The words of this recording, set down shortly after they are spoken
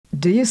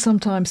Do you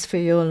sometimes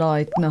feel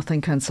like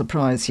nothing can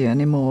surprise you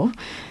anymore?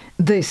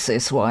 This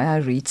is why I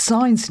read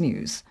science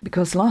news,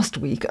 because last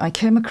week I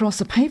came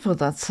across a paper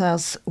that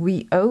says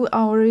we owe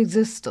our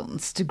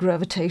existence to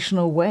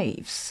gravitational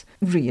waves.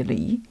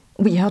 Really?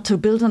 We had to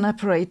build an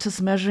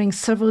apparatus measuring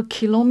several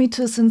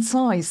kilometers in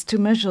size to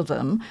measure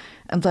them,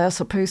 and they're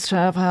supposed to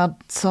have had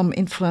some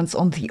influence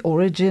on the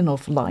origin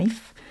of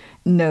life?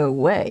 No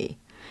way.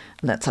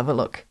 Let's have a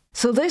look.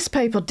 So this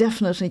paper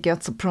definitely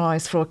gets a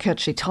prize for a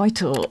catchy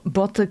title,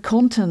 but the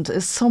content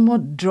is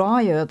somewhat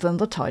drier than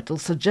the title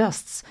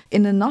suggests.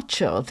 In a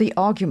nutshell, the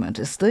argument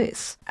is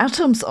this.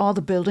 Atoms are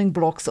the building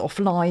blocks of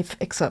life,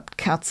 except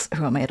cats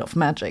who are made of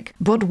magic.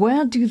 But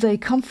where do they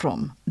come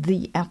from?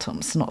 The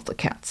atoms, not the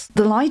cats.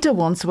 The lighter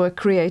ones were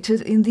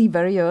created in the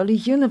very early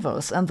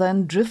universe and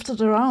then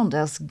drifted around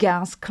as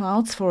gas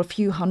clouds for a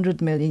few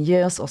 100 million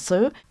years or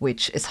so,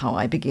 which is how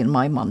I begin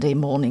my Monday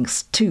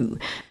mornings too.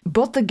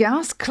 But the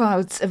gas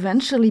clouds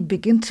eventually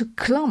begin to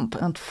clump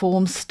and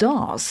form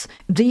stars.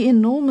 The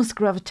enormous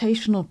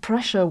gravitational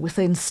pressure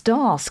within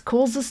stars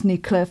causes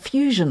nuclear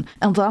fusion,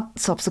 and that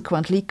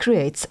subsequently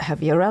creates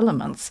heavier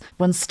elements.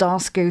 When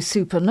stars go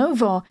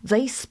supernova,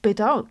 they spit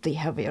out the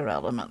heavier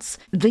elements.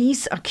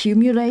 These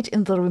accumulate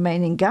in the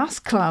remaining gas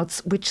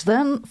clouds, which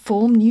then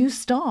form new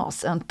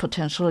stars and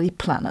potentially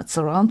planets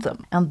around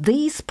them. And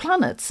these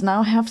planets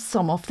now have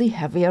some of the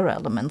heavier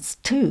elements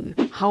too.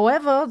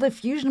 However, the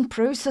fusion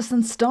process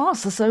in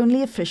stars is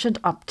only efficient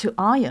up to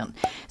iron.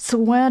 So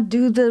where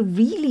do the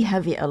really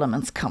heavy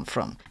elements come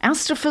from?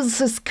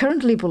 Astrophysicists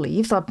currently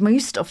believe that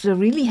most of the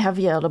really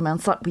heavy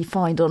elements that we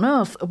find on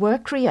Earth were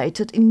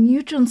created in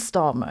neutron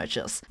star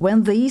mergers.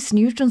 When these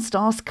neutron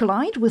stars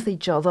collide with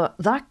each other,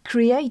 that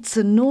creates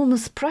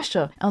enormous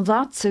pressure, and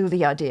that, so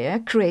the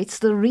idea, creates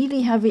the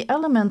really heavy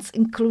elements,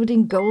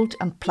 including gold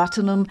and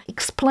platinum,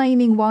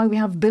 explaining why we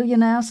have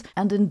billionaires,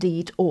 and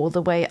indeed all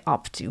the way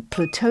up to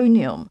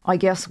plutonium. I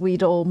guess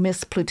we'd all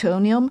miss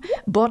plutonium,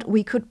 but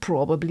we could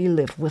probably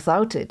live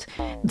without it.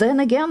 Then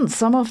again,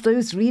 some of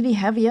those really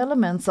heavy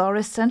elements are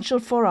essential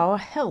for our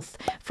health.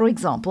 For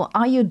example,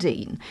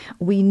 iodine.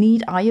 We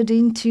need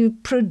iodine to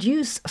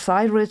produce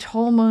thyroid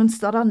hormones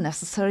that are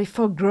necessary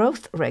for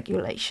growth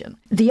regulation.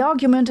 The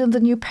argument in the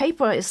new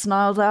paper is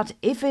now that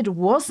if it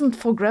wasn't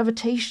for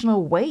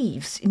gravitational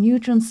waves,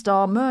 neutron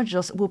star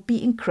mergers would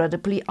be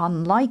incredibly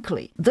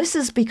unlikely. This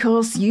is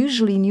because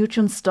usually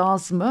neutron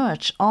stars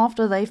merge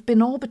after they've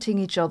been orbiting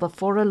each other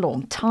for a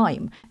long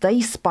time. They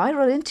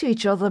spiral into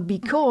each other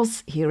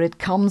because, here it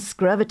comes,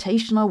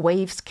 gravitational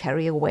waves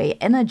carry away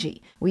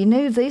energy. We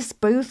know this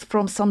both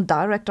from some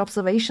direct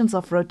observations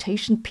of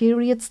rotation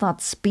periods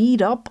that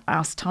speed up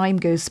as time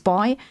goes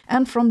by,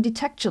 and from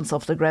detections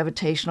of the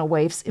gravitational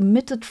waves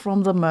emitted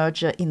from the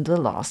merger in the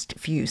last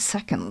few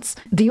seconds.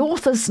 The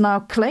authors now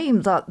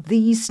claim that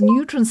these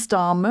neutron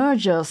star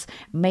mergers,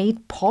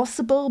 made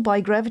possible by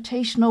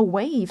gravitational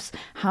waves,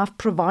 have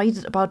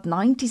provided about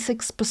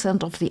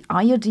 96% of the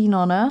iodine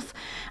on Earth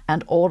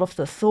and all of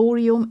the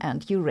thorium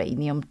and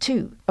uranium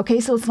too. Okay,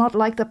 so it's not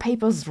like the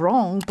paper's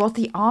wrong, but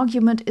the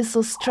argument is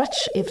a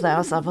stretch if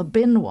there's ever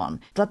been one.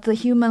 That the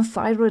human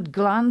thyroid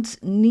gland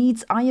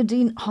needs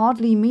iodine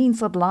hardly means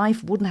that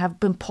life wouldn't have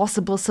been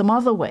possible some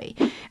other way.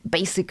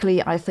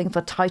 Basically, I think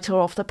the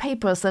title of the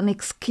paper is an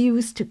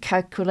excuse to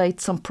calculate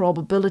some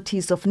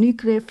probabilities of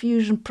nuclear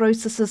fusion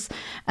processes,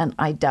 and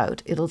I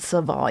doubt it'll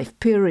survive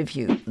peer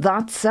review.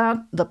 That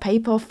said, the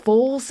paper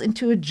falls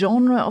into a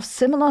genre of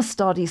similar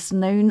studies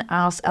known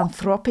as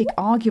anthropic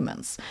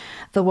arguments.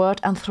 The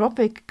word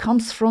anthropic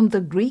comes from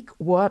the Greek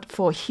word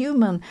for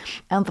human,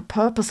 and the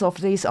purpose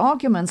of these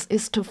arguments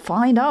is to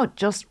find out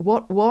just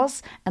what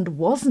was and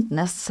wasn't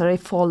necessary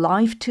for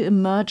life to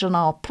emerge on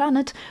our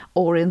planet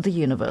or in the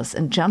universe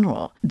in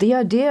general. The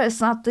idea is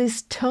that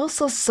this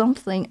tells us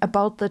something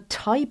about the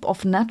type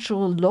of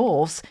natural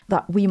laws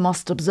that we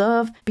must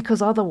observe,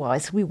 because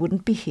otherwise we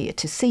wouldn't be here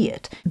to see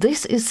it.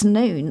 This is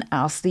known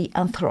as the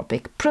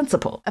anthropic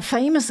principle. A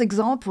famous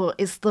example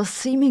is the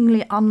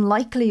seemingly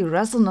unlikely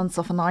resonance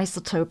of an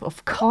isotope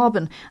of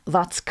carbon,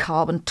 that's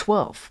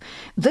carbon-12.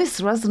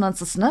 This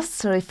resonance is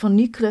necessary for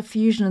nuclear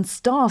fusion in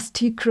stars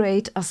to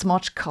create as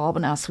much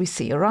carbon as we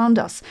see around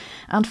us.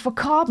 And for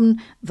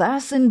carbon,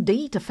 there's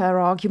indeed a fair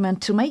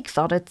argument to make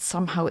that it's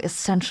somehow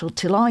essential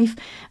to life,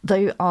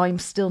 though I'm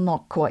still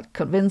not quite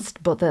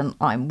convinced, but then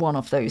I'm one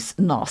of those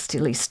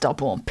nastily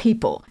stubborn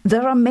people.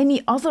 There are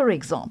many other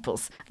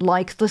examples,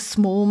 like the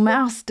small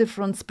mass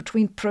difference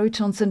between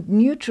protons and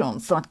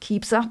neutrons that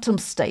keeps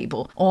atoms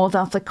stable, or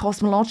that the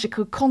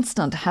cosmological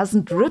constant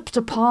hasn't ripped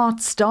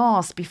apart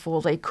stars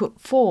before they could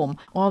form,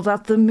 or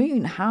that the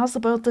moon has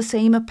about the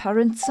same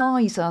apparent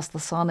size as the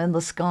sun in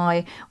the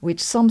sky, which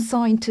some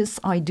scientists,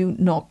 I do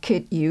not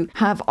kid you,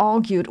 have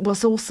argued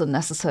was also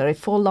necessary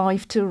for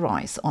life to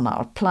rise on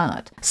our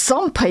planet.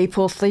 Some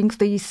people think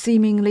these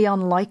seemingly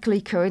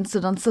unlikely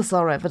coincidences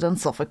are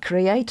evidence of a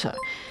creator.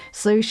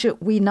 So should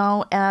we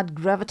now add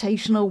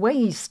gravitational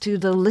waves to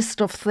the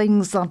list of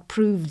things that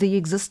prove the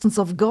existence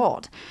of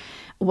God?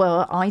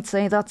 Well, I'd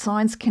say that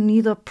science can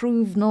neither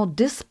prove nor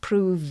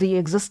disprove the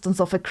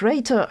existence of a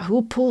creator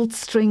who pulled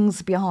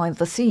strings behind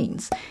the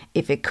scenes.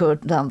 If it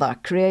could, then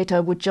that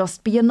creator would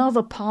just be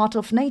another part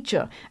of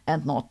nature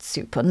and not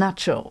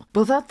supernatural.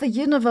 But that the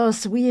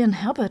universe we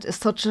inhabit is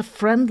such a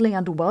friendly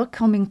and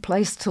welcoming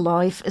place to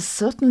life is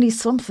certainly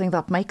something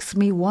that makes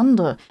me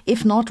wonder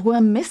if not we're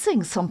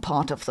missing some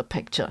part of the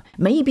picture.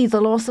 Maybe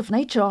the laws of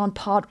nature are in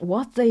part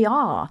what they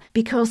are,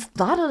 because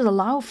that'd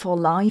allow for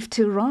life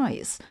to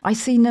rise. I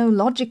see no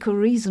logical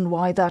reason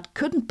why that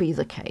couldn't be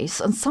the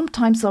case, and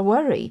sometimes I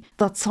worry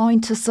that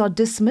scientists are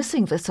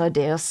dismissing this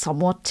idea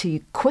somewhat too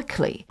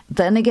quickly.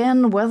 Then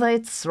again, whether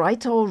it's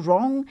right or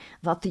wrong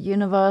that the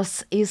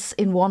universe is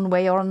in one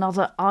way or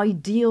another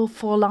ideal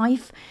for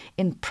life,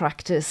 in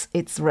practice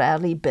it's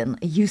rarely been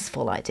a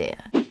useful idea.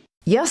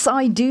 Yes,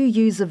 I do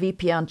use a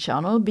VPN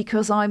channel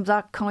because I'm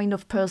that kind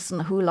of person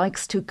who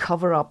likes to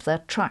cover up their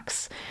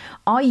tracks.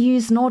 I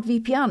use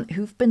NordVPN,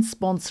 who've been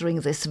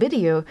sponsoring this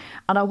video,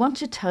 and I want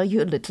to tell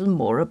you a little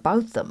more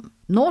about them.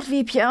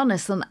 NordVPN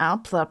is an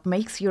app that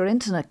makes your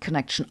internet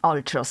connection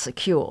ultra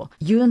secure.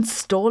 You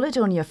install it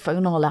on your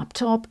phone or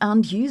laptop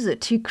and use it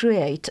to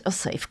create a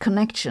safe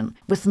connection.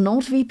 With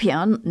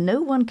NordVPN,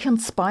 no one can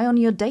spy on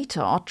your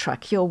data or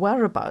track your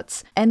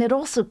whereabouts. And it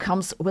also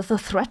comes with a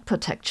threat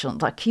protection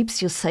that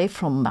keeps you safe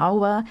from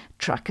malware,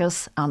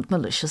 trackers, and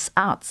malicious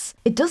ads.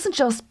 It doesn't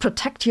just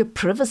protect your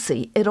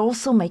privacy, it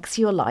also makes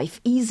your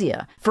life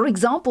easier. For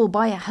example,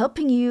 by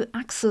helping you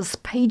access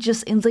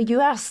pages in the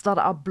US that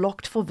are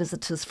blocked for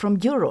visitors from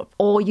Europe.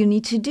 All you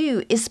need to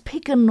do is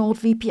pick a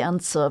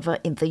NordVPN server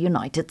in the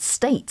United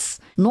States.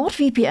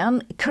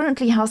 NordVPN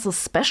currently has a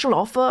special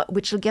offer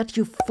which will get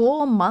you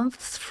 4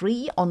 months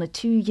free on a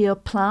 2-year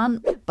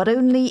plan, but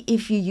only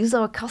if you use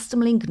our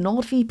custom link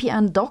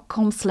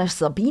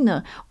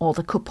nordvpn.com/Sabine or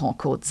the coupon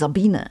code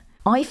Sabine.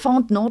 I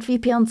found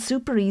NordVPN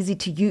super easy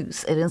to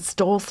use. It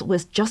installs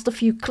with just a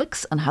few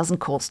clicks and hasn't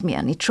caused me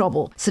any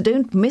trouble. So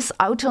don't miss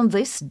out on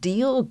this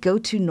deal. Go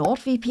to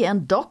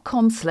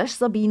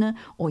nordvpn.com/Sabine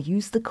or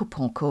use the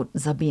coupon code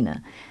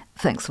Sabine.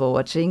 Thanks for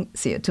watching.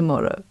 See you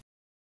tomorrow.